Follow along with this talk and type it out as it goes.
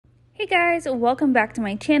Hey guys, welcome back to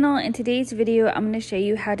my channel. In today's video, I'm going to show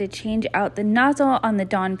you how to change out the nozzle on the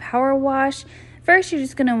Dawn Powerwash. First, you're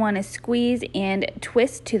just going to want to squeeze and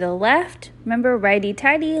twist to the left. Remember,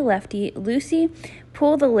 righty-tighty, lefty-loosey.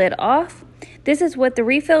 Pull the lid off. This is what the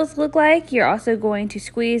refills look like. You're also going to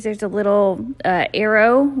squeeze. There's a little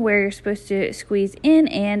arrow where you're supposed to squeeze in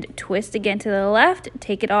and twist again to the left.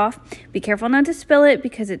 Take it off. Be careful not to spill it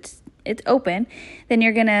because it's open. Then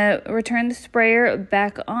you're going to return the sprayer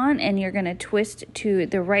back on and you're going to twist to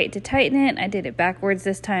the right to tighten it. I did it backwards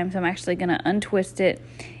this time, so I'm actually going to untwist it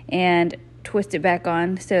and twist it back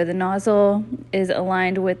on so the nozzle is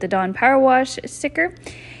aligned with the Dawn Powerwash sticker.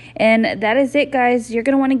 And that is it, guys. You're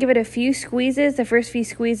going to want to give it a few squeezes. The first few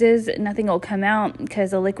squeezes, nothing will come out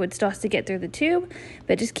because the liquid still has to get through the tube.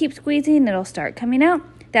 But just keep squeezing, it'll start coming out.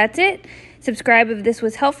 That's it. Subscribe if this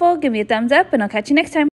was helpful. Give me a thumbs up, and I'll catch you next time.